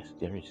 Yes,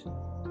 there is.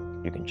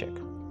 You can check.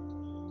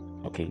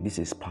 Okay, this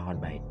is powered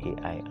by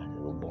AI and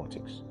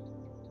robotics.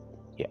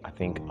 Yeah, I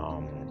think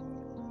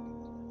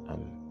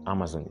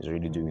Amazon is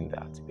already doing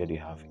that. Where they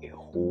have a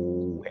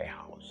whole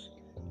warehouse.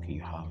 Okay,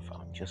 you have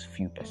just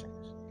few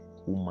persons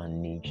who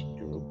manage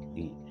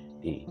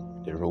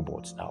the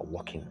robots that are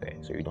working there.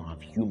 So you don't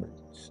have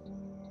humans.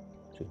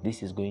 So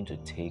this is going to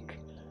take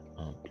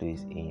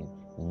place in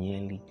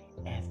nearly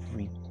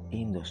every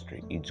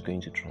industry. It's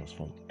going to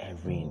transform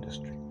every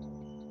industry.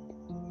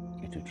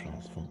 It will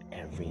transform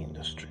every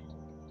industry.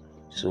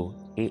 So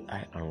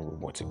AI and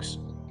robotics.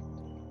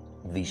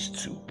 These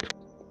two.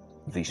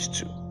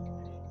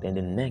 Then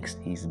the next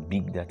is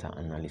big data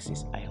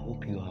analysis. I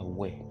hope you are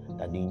aware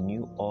that the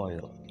new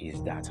oil is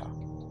data.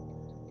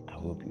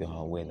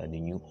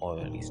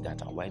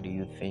 Why do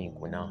you think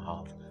we now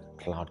have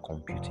cloud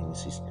computing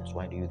systems?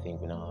 Why do you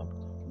think we now have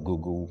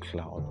Google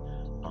Cloud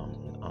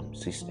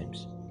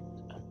systems?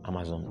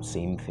 Amazon,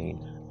 same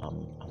thing.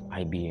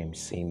 IBM,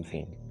 same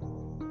thing.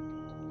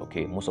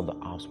 Okay, most of the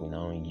apps we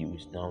now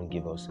use now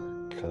give us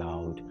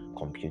cloud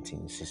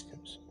computing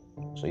systems.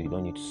 So you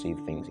don't need to save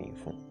things in your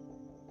phone.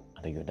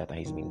 And then your data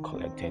is being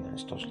collected and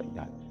stuff like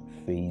that.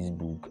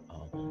 Facebook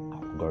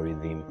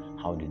algorithm,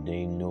 how do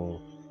they know?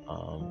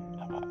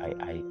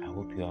 I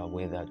hope you are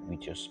aware that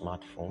with your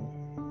smartphone,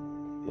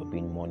 you're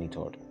being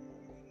monitored.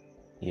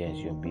 Yes,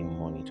 you're being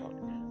monitored.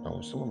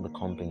 Now, some of the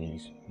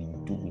companies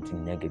do it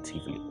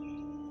negatively.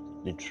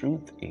 The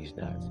truth is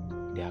that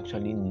they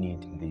actually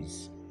need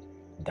this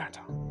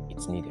data.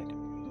 It's needed.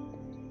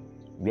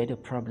 Where the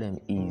problem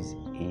is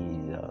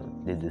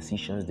the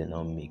decisions they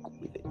now make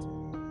with it.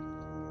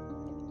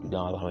 You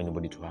don't allow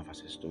anybody to have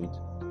access to it.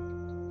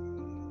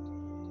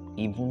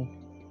 Even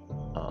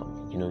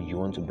you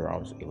want to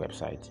browse a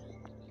website,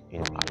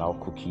 allow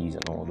cookies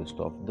and all those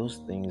stuff. Those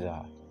things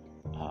are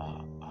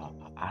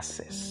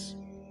access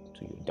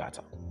to your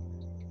data.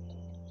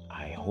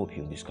 I hope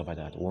you discover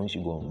that once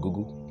you go on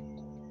Google,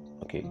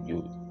 okay,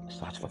 you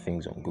search for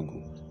things on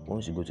Google.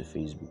 Once you go to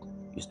Facebook,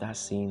 you start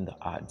seeing the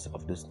ads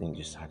of those things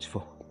you search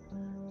for.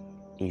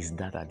 Is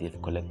data. They've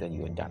collected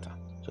your data.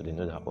 So they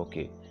know that,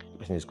 okay, the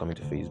person is coming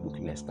to Facebook,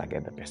 let's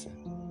target the person.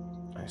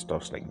 And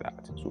stuff like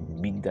that. So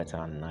big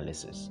data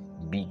analysis.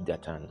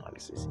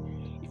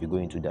 If you go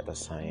into data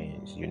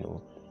science, it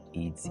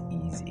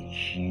is a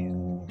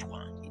huge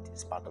one. It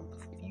is part of the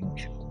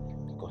future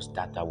because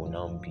data will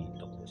now be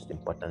the most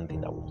important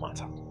thing that will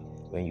matter.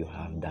 When you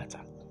have data,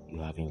 you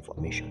have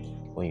information.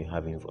 When you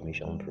have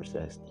information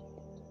processed,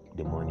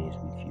 the money is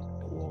with you,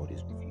 the world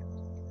is with you.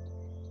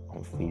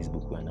 On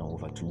Facebook, we are now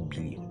over 2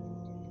 billion.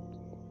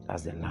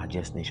 That's the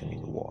largest nation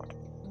in the world.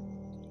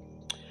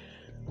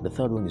 The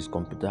third one is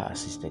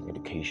computer-assisted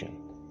education.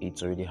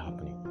 It's already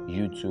happening.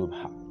 YouTube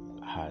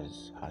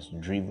has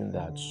driven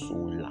that so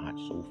large,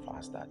 so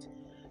fast that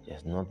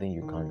there's nothing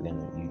you can't learn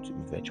on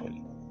YouTube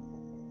virtually.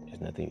 There's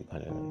nothing you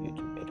can't learn on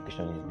YouTube.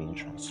 Education is being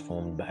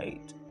transformed by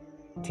it.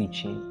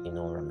 Teaching in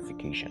all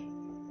ramification.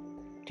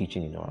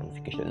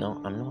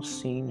 Now, I'm not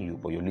saying you,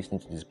 but you're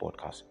listening to this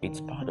podcast. It's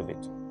part of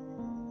it.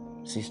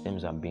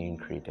 Systems are being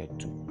created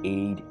to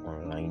aid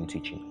online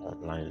teaching,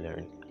 online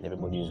learning. And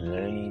everybody is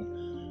learning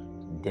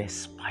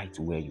despite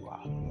where you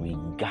are,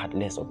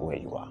 regardless of where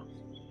you are.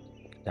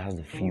 That's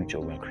the future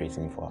we're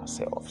creating for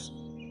ourselves.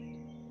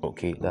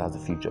 Okay, that's the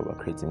future we're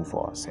creating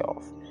for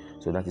ourselves.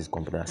 So that is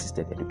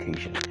computer-assisted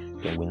education.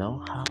 Then we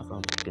now have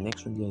the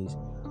next one here is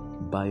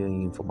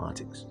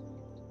bioinformatics.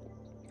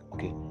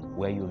 Okay,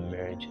 where you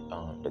merge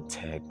the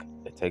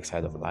tech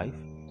side of life,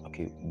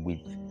 okay,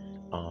 with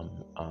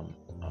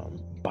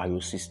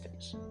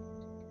biosystems.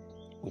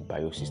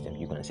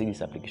 You can see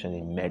this application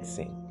in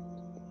medicine.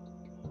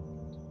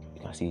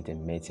 You can see it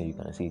in medicine. You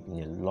can see it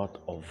in a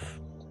lot of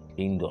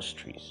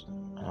industries,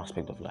 an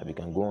aspect of life. You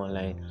can go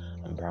online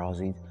and browse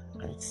it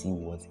and see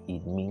what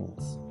it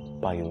means.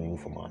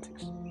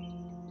 Bioinformatics.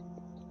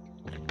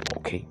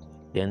 Okay.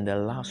 Then the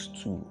last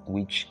two,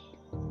 which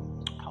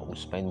I will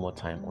spend more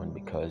time on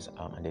because,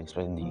 and then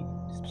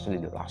especially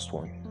the last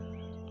one,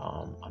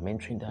 I'm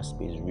entering that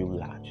space real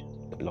large,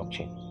 the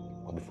blockchain.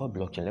 But before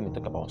blockchain, let me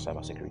talk about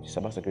cybersecurity.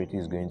 Cybersecurity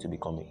is going to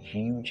become a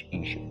huge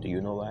issue. Do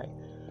you know why?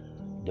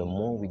 The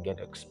more we get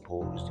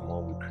exposed, the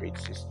more we create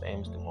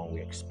systems, the more we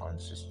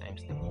expand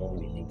systems, the more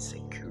we need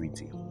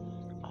security.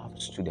 I have a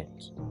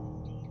student.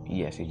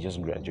 Yes, he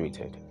just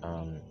graduated.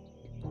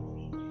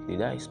 The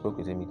guy I spoke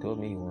with him, he told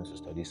me he wants to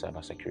study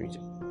cybersecurity.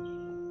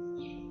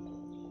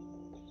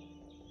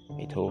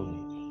 He told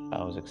me.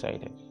 I was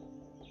excited.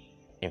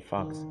 In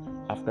fact,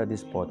 after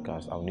this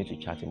podcast, I'll need to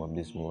chat him up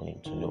this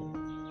morning to know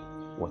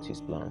what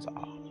his plans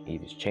are.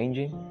 If he's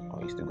changing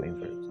or he's still going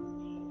for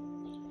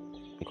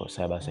it. Because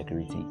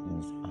cybersecurity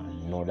is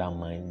another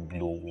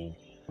mind-blowing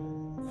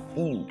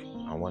field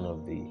and one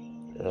of the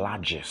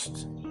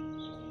largest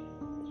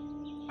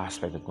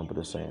aspects of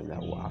computer science that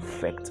will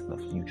affect the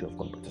future of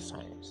computer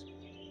science.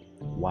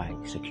 Why?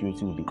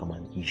 Security will become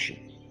an issue.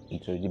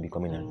 It's already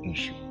becoming an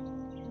issue.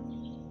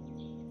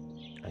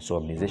 And so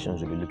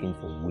organizations will be looking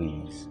for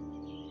ways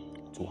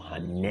to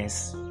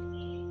harness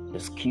the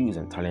skills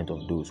and talent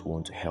of those who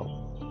want to help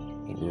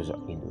in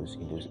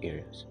those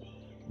areas.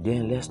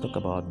 Then let's talk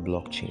about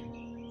blockchain.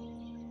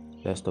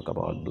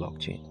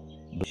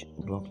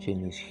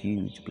 Blockchain is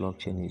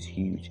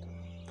huge.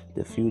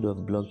 The field of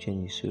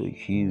blockchain is so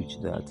huge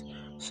that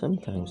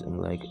sometimes I'm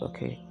like,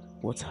 okay,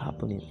 what's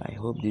happening? I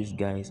hope these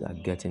guys are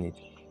getting it.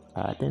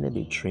 I attended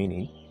a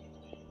training.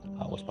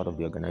 I was part of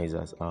the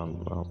organizers of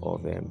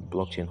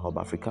Blockchain Hub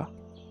Africa,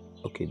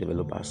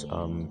 developers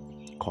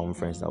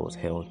conference that was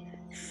held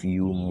a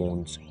few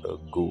months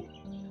ago.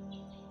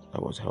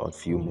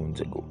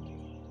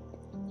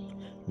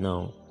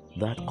 Now,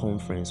 that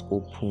conference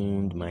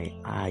opened my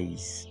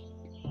eyes.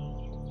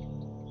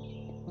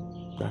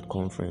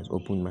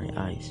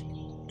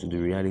 To the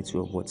reality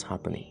of what's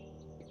happening.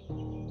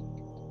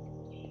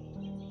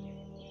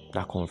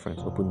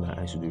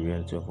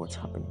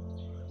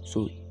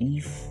 So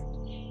if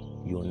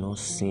you're not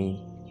seeing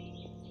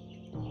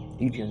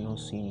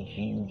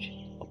huge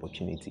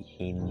opportunity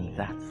in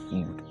that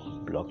field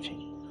of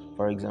blockchain,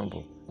 for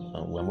example,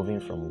 we're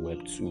moving from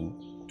Web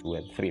 2 to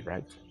Web 3,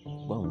 right?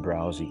 Go and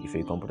browse it. If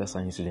you're a computer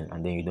science student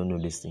and then you don't know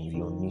these things,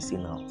 you're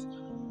missing out.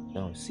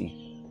 Now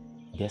see,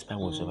 despite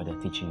whatever they're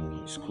teaching you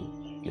in school,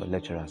 your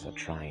lecturers are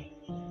trying,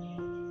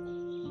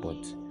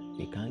 but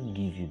they can't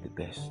give you the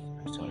best.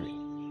 I'm sorry.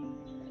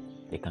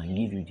 They can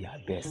give you their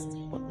best,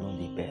 but not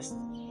the best.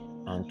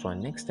 And to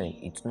an extent,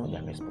 it's not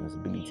their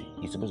responsibility.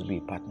 It's supposed to be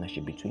a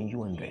partnership between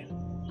you and them.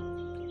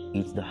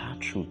 It's the hard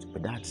truth,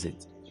 but that's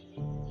it.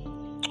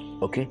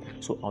 Okay,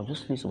 so I'll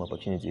just list some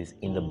opportunities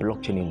in the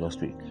blockchain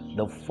industry.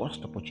 The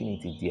first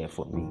opportunity there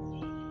for me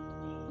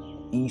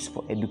is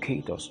for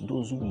educators,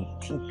 those who will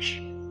teach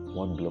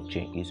what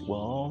blockchain is. We're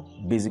all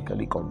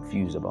basically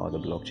confused about the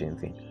blockchain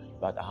thing,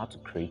 but I had to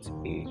create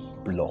a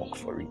blog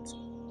for it.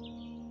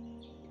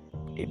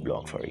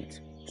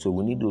 So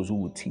we need those who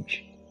will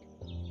teach,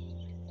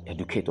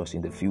 educate us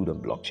in the field of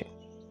blockchain.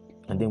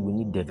 And then we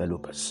need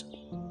developers.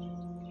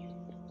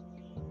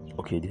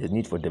 Okay, there's a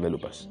need for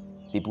developers.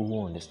 People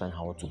who understand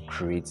how to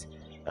create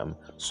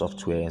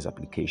software and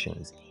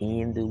applications.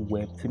 In the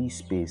Web3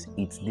 space,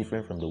 it's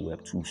different from the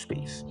Web2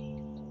 space.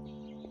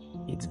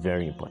 It's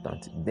very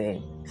important.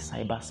 Then,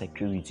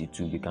 cybersecurity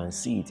too, you can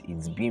see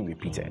it's being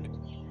repeated.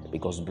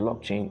 Because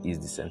blockchain is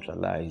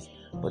decentralized,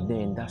 but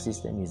then that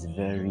system is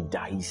very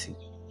dicey.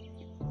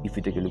 If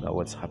you take a look at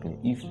what's happening,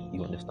 if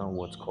you understand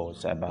what's called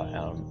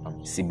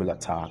cyber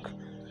attack,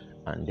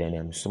 and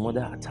then some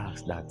other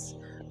attacks that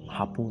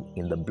happen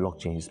in the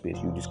blockchain space,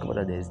 you discover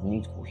that there's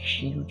need for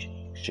huge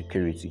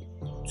security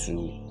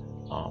to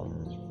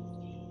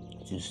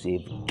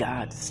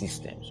safeguard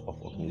systems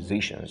of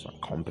organizations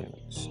and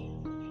companies.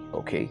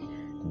 Okay.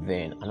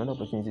 Then another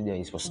opportunity there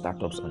is for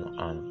startups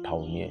and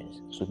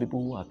pioneers. So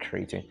people who are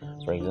creating,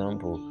 for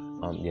example,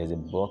 there's a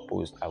blog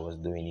post I was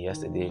doing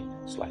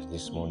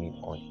yesterday/this morning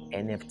on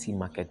NFT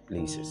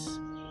marketplaces.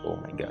 Oh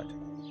my God.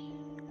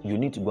 You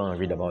need to go and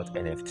read about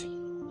NFT.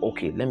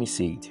 Okay, let me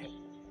say it here.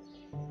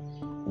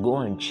 Go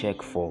and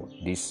check for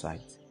this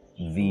site,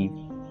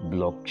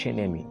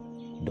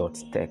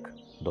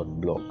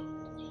 theblockchainemy.tech.blog.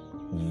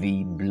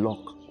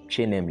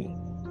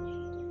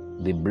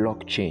 The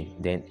blockchain,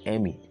 then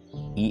EMY,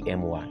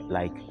 EMY,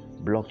 like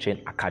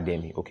Blockchain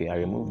Academy. Okay, I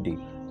removed the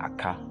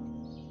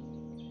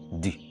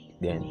D,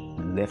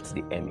 then left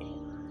the ME.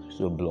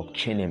 So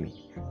Blockchainemy,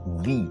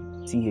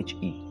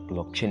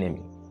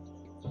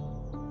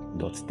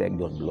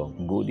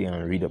 blockchainemy.tech.blog. Go there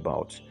and read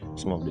about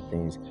some of the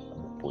things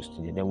I'm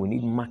posting there. Then we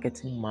need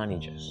marketing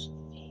managers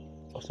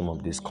of some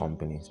of these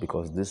companies,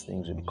 because these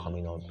things will be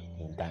coming up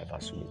in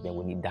diverse ways. Then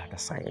we need data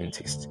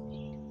scientists.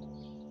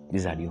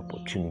 These are the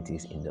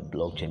opportunities in the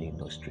blockchain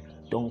industry.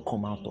 Don't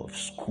come out of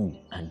school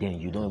and then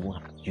you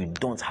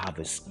don't have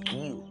a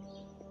skill.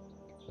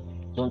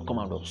 Don't come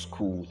out of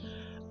school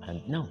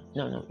and no.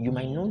 You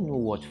might not know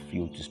what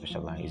field to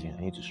specialize in.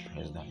 I need to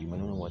stress that. You might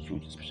not know what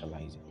field to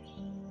specialize in.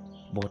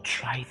 But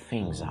try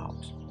things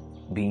out.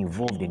 Be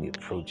involved in a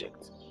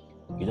project.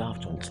 You don't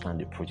have to understand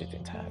the project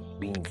entirely.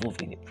 Be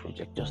involved in a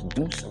project. Just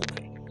do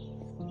something.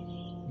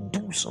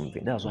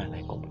 That's why I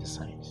like computer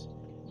science.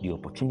 The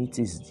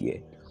opportunities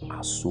there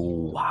are so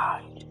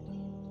wide.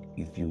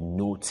 If you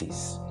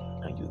notice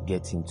and you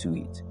get into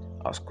it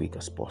as quick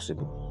as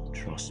possible,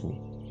 trust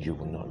me, you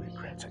will not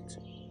regret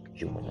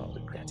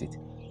it.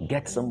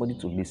 Get somebody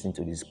to listen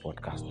to this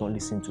podcast. Don't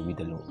listen to it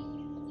alone.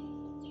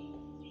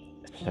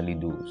 Especially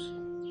those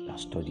that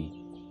study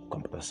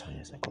computer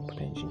science and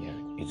computer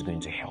engineering. It's going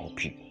to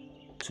help you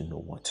to know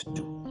what to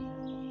do.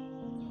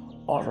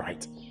 All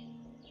right.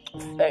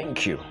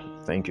 Thank you.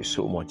 Thank you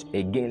so much.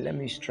 Again, let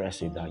me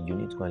stress it that you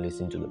need to go and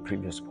listen to the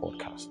previous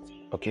podcast.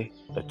 Okay?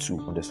 The two,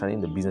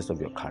 understanding the business of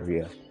your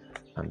career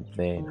and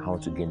then how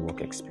to gain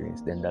work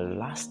experience. Then the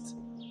last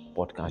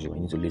podcast you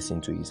need to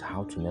listen to is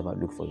how to never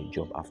look for a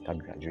job after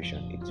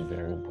graduation. It's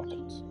very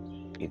important.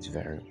 It's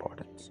very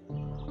important.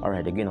 All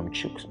right, again, I'm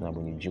Chuks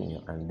Nabuni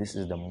Jr. and this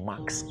is the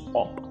Max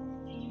Up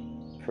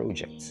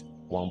Project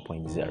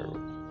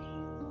 1.0.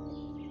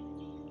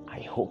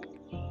 I hope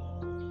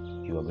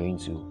you are going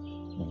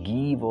to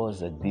give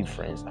us a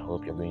difference. I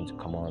hope you're going to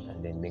come out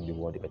and then make the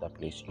world a better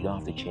place. You don't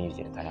have to change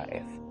the entire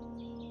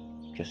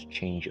earth. Just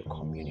change your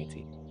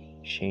community.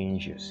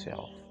 Change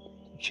yourself.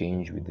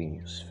 Change within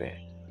your sphere.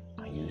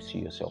 And you see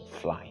yourself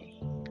flying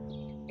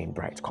in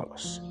bright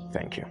colors.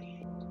 Thank you.